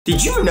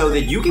Did you know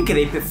that you can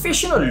create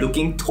professional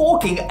looking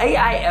talking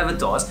AI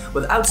avatars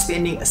without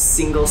spending a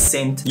single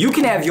cent? You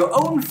can have your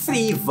own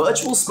free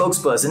virtual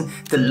spokesperson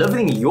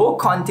delivering your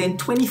content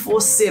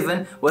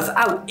 24/7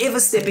 without ever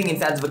stepping in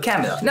front of a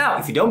camera. Now,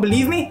 if you don't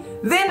believe me,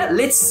 then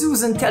let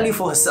Susan tell you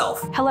for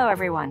herself. Hello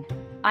everyone.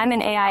 I'm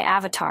an AI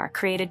avatar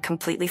created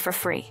completely for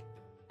free.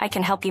 I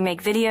can help you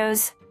make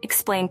videos,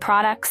 explain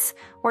products,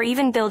 or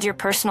even build your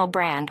personal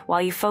brand while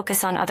you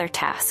focus on other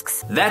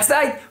tasks. That's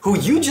right, who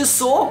you just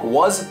saw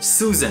was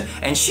Susan,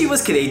 and she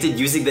was created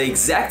using the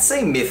exact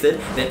same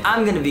method that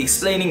I'm going to be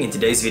explaining in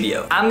today's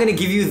video. I'm going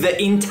to give you the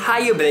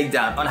entire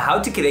breakdown on how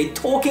to create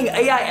talking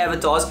AI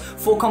avatars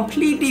for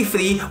completely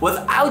free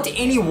without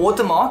any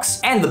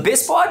watermarks. And the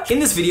best part, in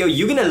this video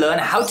you're going to learn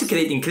how to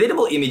create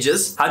incredible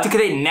images, how to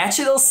create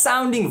natural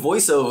sounding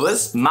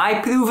voiceovers, my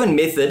proven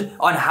method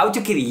on how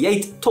to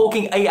create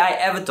talking AI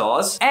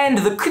avatars, and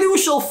the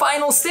crucial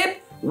final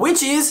step,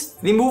 which is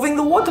removing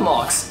the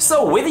watermarks.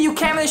 So whether you're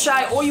camera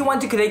shy or you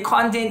want to create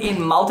content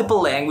in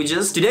multiple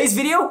languages, today's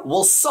video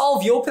will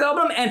solve your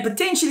problem and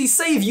potentially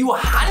save you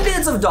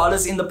hundreds of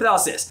dollars in the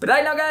process. But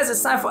right now guys,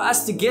 it's time for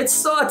us to get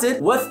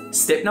started with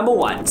step number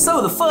one.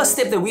 So the first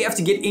step that we have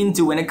to get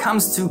into when it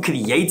comes to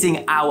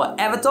creating our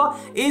avatar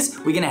is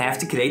we're gonna have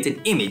to create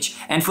an image.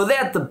 And for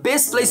that, the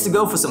best place to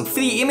go for some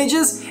free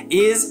images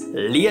is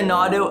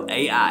Leonardo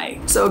AI.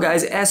 So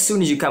guys, as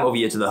soon as you come over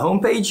here to the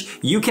homepage,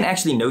 you can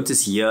actually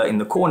notice here in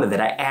the corner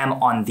that I am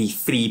on the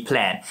free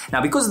plan.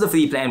 Now, because of the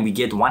free plan, we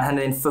get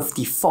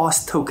 150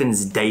 fast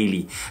tokens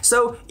daily.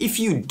 So if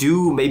you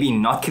do maybe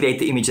not create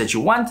the image that you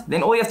want,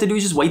 then all you have to do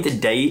is just wait a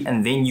day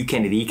and then you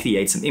can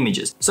recreate some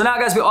images. So now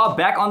guys, we are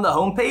back on the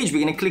home page.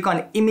 We're gonna click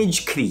on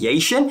image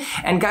creation.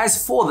 And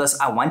guys, for this,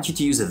 I want you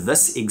to use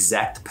this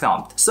exact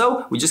prompt.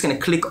 So we're just gonna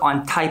click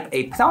on type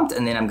a prompt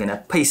and then I'm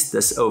gonna paste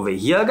this over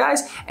here,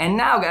 guys. And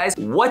now guys,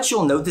 what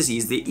you'll notice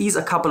is there is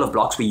a couple of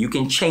blocks where you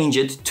can change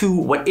it to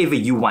whatever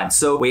you want.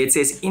 So where it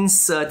says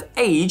insert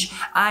age,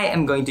 I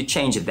am going to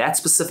change that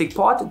specific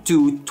part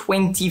to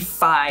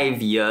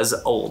 25 years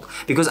old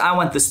because I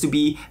want this to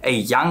be a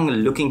young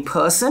looking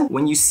person.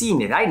 When you see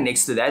right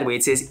next to that where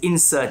it says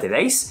insert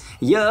race,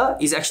 here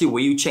is actually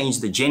where you change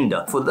the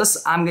gender. For this,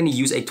 I'm going to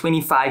use a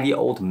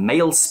 25-year-old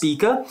male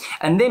speaker,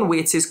 and then where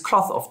it says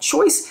cloth of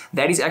choice,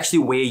 that is actually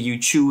where you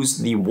choose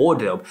the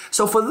wardrobe.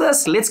 So for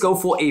this, let's go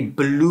for a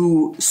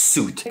blue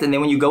suit. And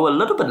then when you go a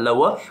little bit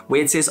lower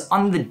where it says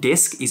on the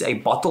desk is a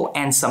bottle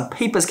and some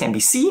papers can be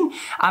seen,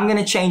 I'm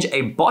gonna change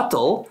a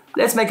bottle.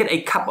 Let's make it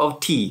a cup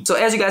of tea. So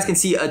as you guys can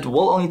see, it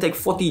will only take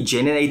 40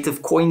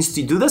 generative coins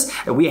to do this.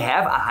 And we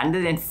have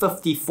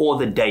 150 for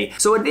the day.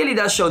 So it really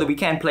does show that we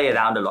can play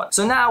around a lot.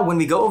 So now when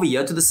we go over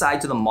here to the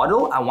side to the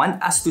model, I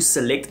want us to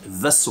select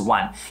this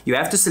one. You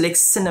have to select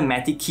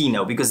cinematic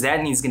keynote because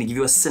that means it's gonna give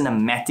you a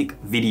cinematic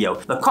video.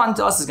 The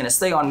contrast is gonna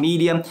stay on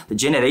medium. The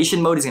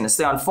generation mode is gonna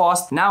stay on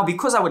fast. Now,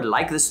 because I would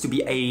like this to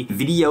be a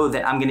video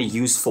that I'm gonna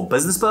use for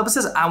business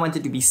purposes, I want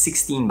it to be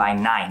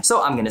 16:9.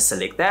 So I'm gonna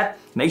select that.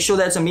 Make sure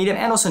that's a medium,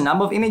 and also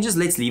number of images,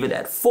 let's leave it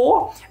at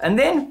 4. And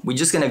then we're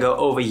just gonna go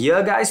over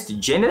here guys to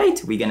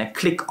generate. We're gonna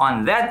click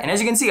on that, and as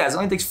you can see guys, it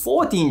only takes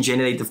 14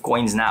 generative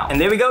coins now.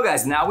 And there we go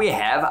guys, now we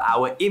have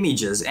our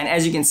images, and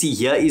as you can see,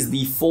 here is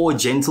the 4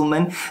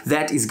 gentlemen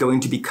that is going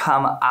to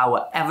become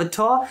our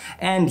avatar.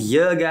 And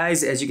here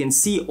guys, as you can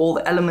see, all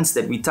the elements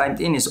that we typed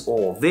in is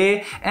all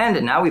there,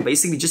 and now we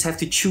basically just have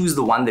to choose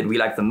the one that we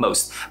like the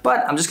most.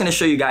 But I'm just gonna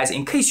show you guys,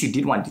 in case you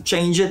did want to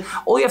change it,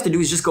 all you have to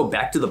do is just go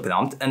back to the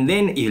prompt, and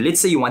then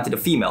let's say you wanted a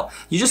female,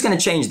 you're just going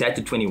to change that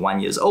to 21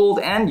 years old,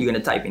 and you're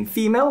going to type in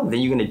female, then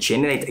you're going to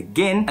generate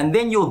again, and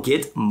then you'll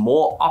get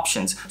more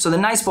options. So the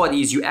nice part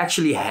is you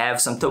actually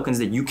have some tokens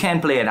that you can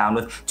play around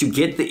with to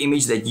get the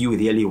image that you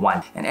really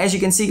want. And as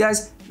you can see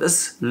guys,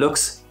 this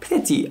looks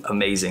pretty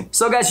amazing.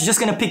 So guys, you're just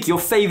gonna pick your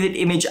favorite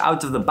image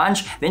out of the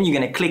bunch, then you're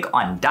gonna click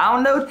on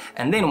download,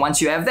 and then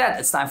once you have that,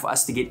 it's time for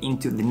us to get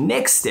into the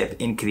next step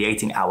in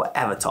creating our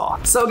avatar.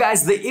 So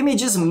guys, the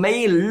images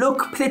may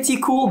look pretty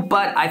cool,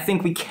 but I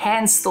think we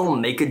can still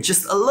make it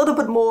just a little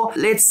bit more,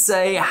 let's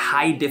say,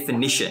 high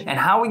definition. And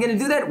how are we gonna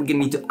do that? We're gonna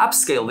need to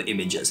upscale the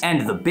images.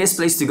 And the best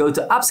place to go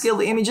to upscale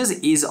the images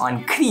is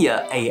on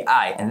Krea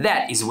AI, and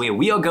that is where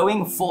we are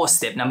going for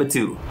step number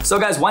 2. So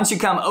guys, once you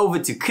come over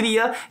to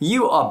Krea,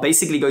 you are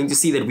basically going to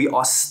see that we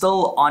are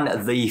still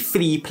on the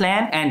free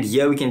plan, and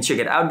here we can check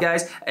it out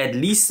guys. At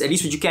least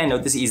what you can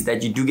notice is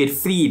that you do get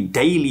free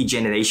daily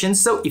generations.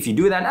 So if you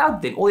do that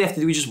out, then all you have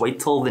to do is just wait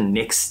till the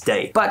next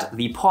day. But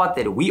the part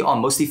that we are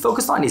mostly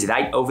focused on is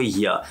right over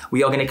here.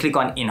 We are going to click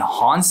on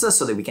enhancer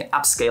so that we can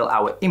upscale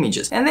our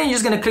images, and then you're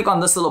just going to click on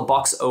this little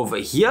box over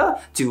here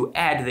to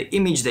add the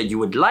image that you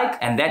would like,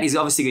 and that is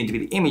obviously going to be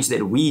the image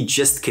that we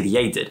just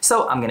created.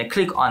 So I'm going to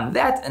click on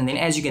that, and then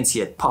as you can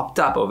see, it popped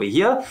up over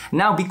here.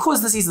 Now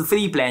because this is the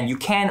free plan, you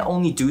can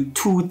only do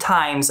 2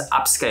 times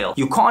upscale.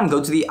 You can't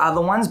go to the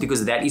other ones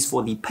because that is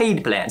for the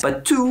paid plans,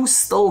 but 2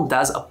 still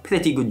does a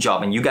pretty good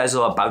job, and you guys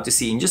are about to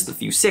see in just a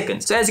few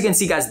seconds. So as you can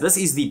see guys, this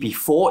is the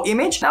before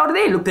image. Now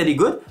they look pretty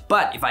good,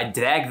 but if I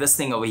drag this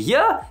thing over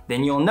here,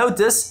 then you'll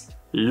notice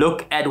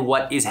look at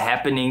what is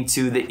happening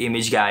to the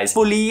image, guys.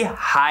 Fully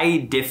high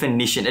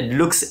definition. It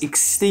looks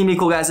extremely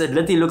cool, guys. It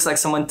literally looks like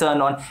someone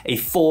turned on a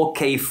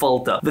 4K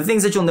filter. The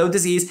things that you'll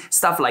notice is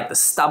stuff like the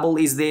stubble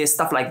is there,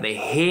 stuff like the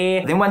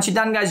hair. Then once you're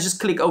done, guys, just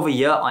click over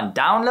here on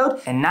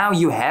download, and now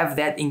you have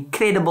that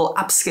incredible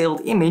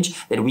upscaled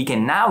image that we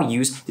can now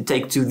use to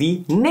take to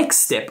the next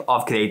step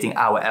of creating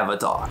our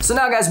avatar. So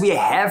now, guys, we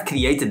have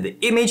created the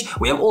image.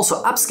 We have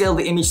also upscaled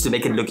the image to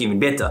make it look even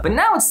better. But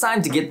now it's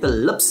time to get the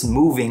lips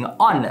moving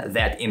on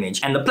that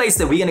image. And the place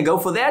that we're gonna go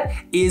for that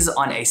is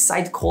on a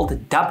site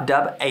called Dub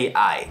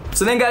AI.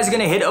 So then, guys, you're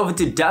gonna head over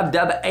to Dub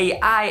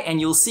AI, and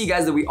you'll see,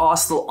 guys, that we are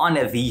still on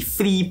the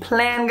free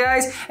plan,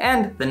 guys.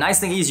 And the nice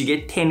thing is you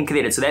get 10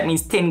 credits. So that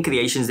means 10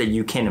 creations that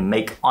you can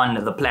make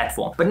on the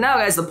platform. But now,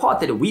 guys, the part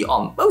that we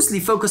are mostly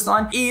focused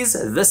on is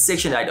this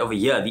section right over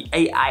here, the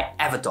AI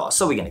avatar.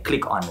 So we're gonna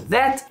click on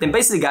that. Then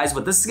basically, guys,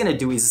 what this is gonna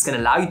do is it's gonna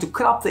allow you to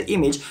crop the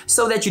image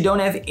so that you don't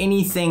have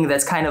anything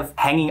that's kind of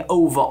hanging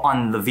over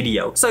on the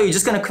video. So you're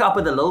just gonna crop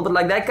it a little bit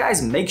like that,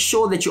 guys. Make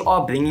sure that you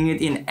are bringing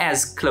it in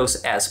as close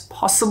as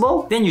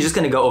possible. Then you're just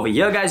gonna go over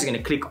here, guys. You're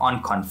gonna click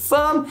on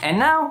confirm. And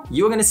now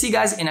you're gonna see,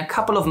 guys, in a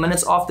couple of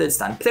minutes after it's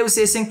done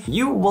processing,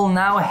 you will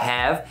now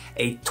have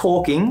a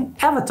talking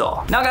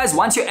avatar. Now, guys,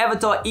 once your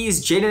avatar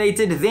is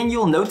generated, then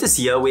you'll notice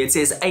here where it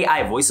says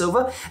AI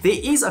voiceover, there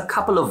is a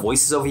couple of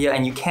voices over here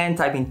and you can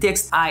type in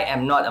text. I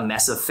am not a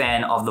massive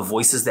fan of the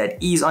voices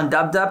that is on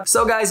Dub.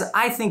 So, guys,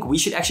 I think we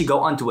should actually go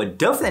onto a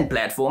different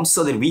platform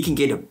so that we can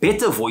get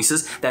better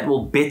voices that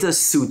will better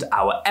suit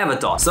our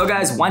avatar. So,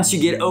 guys, once you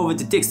get over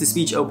to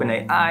text-to-speech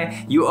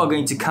OpenAI, you are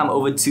going to come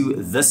over to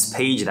this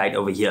page right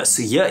over here.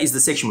 So here is the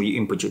section where you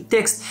input your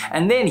text,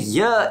 and then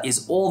here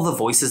is all the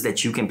voices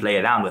that you can play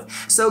around with.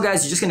 So,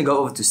 guys, you're just gonna go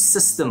over to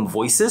system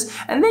voices,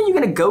 and then you're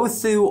gonna go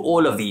through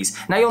all of these.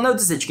 Now, you'll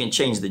notice that you can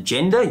change the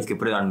gender, you can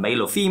put it on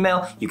male or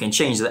female, you can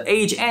change the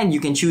age, and you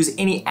can choose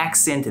any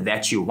accent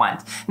that you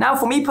want. Now,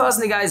 for me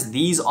personally, guys,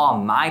 these are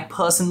my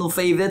personal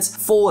favorites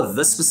for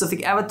this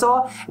specific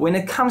avatar. When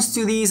it comes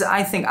to these,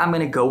 I think I'm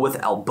gonna go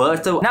with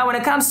Alberto. Now, when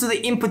it comes to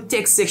the input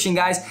text section,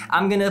 guys,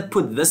 I'm gonna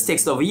put this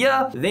text over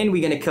here, then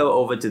we're gonna go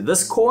over to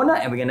this corner,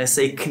 and we're gonna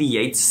say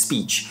create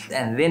speech,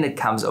 and then it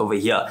comes over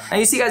here. Now,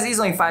 you see, guys, these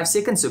are only 5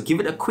 seconds, so give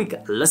it a quick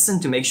listen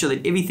to make sure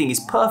that everything is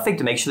perfect,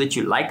 to make sure that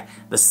you like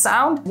the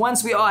sound.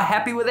 Once we are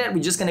happy with that,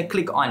 we're just gonna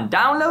click on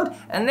download,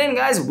 and then,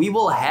 guys, we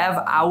will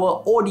have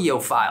our audio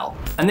file.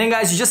 And then,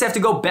 guys, you just have to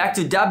go back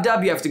to Dub.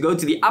 You have to go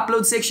to the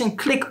upload section,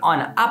 click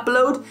on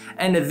upload,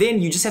 and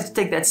then you just have to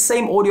take that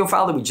same audio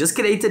file that we just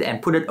created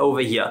and put it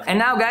over here. And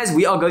now, guys,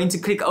 we are going to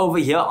click over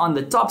here on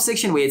the top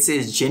section where it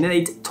says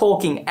generate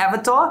talking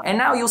avatar. And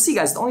now you'll see,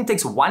 guys, it only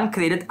takes 1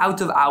 credit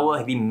out of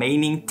our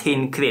remaining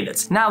 10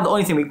 credits. Now, the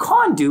only thing we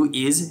can't do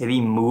is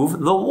remove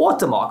the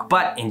watermark.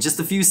 But in just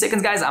a few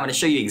seconds, guys, I'm going to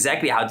show you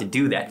exactly how to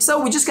do that.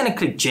 So we're just going to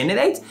click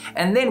generate,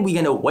 and then we're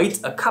going to wait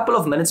a couple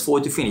of minutes for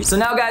it to finish. So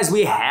now, guys,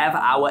 we have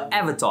our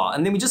avatar,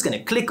 and then we're just going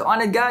to click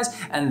on it, guys,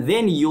 and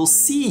then you'll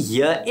see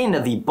here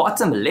in the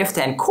bottom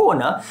left-hand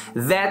corner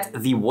that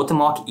the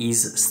watermark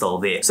is still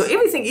there. So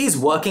everything is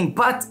working,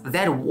 but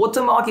that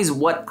watermark is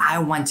what I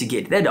want to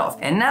get rid of.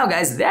 And now,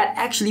 guys, that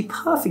actually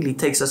perfectly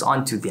takes us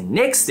on to the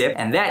next step,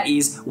 and that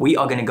is we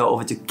are going to go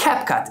over to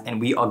CapCut, and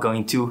we are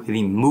going to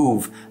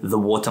remove the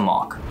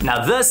watermark.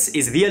 Now, this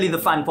is really the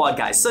fun part,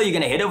 guys. So you're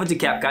going to head over to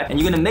CapCut, and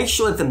you're going to make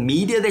sure that the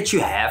media that you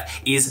have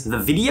is the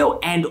video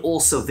and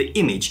also the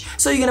image.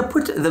 So you're going to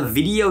put the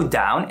video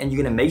down, and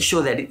you're going to make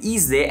sure that it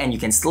is there, and you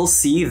can still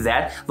see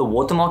that the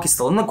watermark is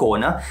still in the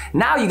corner.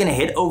 Now you're going to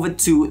head over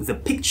to the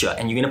picture,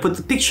 and you're going to put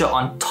the picture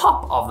on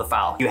top of the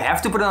file. You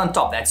have to put it on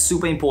top. That's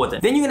super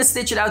important. Then you're going to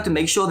stretch it out to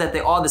make sure that they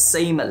are the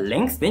same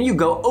length. Then you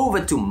go over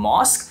to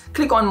mask,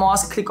 click on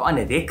mask, click on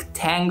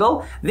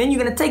rectangle. Then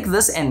you're going to take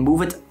this and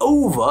move it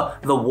over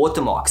the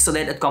watermark so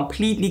that it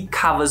completely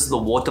covers the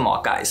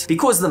watermark, guys.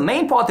 Because the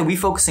main part that we're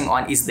focusing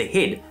on is the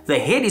head. The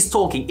head is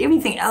talking.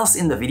 Everything else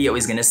in the video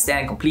is going to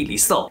stand completely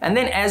still. And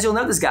then, as you'll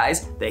notice,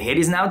 guys, the head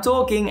is now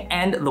talking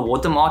and the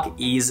watermark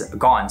is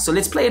gone. So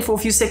let's play it for a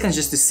few seconds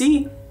just to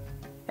see.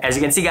 As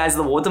you can see, guys,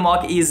 the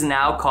watermark is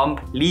now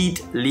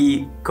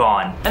completely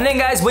gone. And then,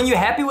 guys, when you're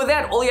happy with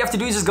that, all you have to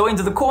do is just go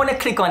into the corner,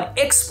 click on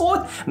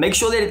export, make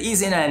sure that it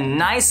is in a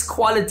nice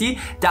quality,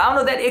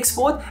 download that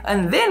export,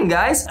 and then,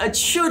 guys, it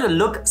should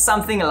look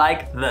something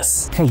like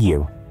this. Hey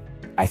you,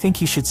 I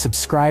think you should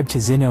subscribe to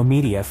Zeno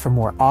Media for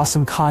more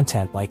awesome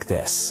content like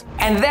this.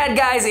 And that,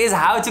 guys, is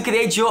how to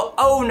create your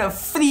own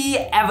free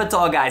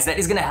avatar, guys. That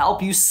is going to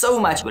help you so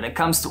much when it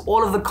comes to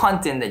all of the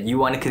content that you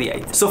want to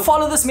create. So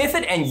follow this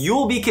method and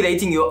you'll be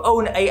creating your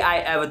own AI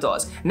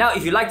avatars. Now,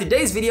 if you liked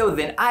today's video,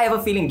 then I have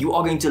a feeling you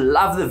are going to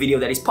love the video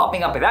that is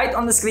popping up right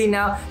on the screen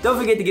now. Don't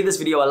forget to give this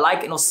video a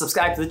like and also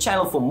subscribe to the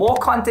channel for more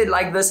content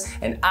like this,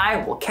 and I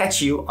will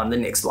catch you on the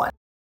next one.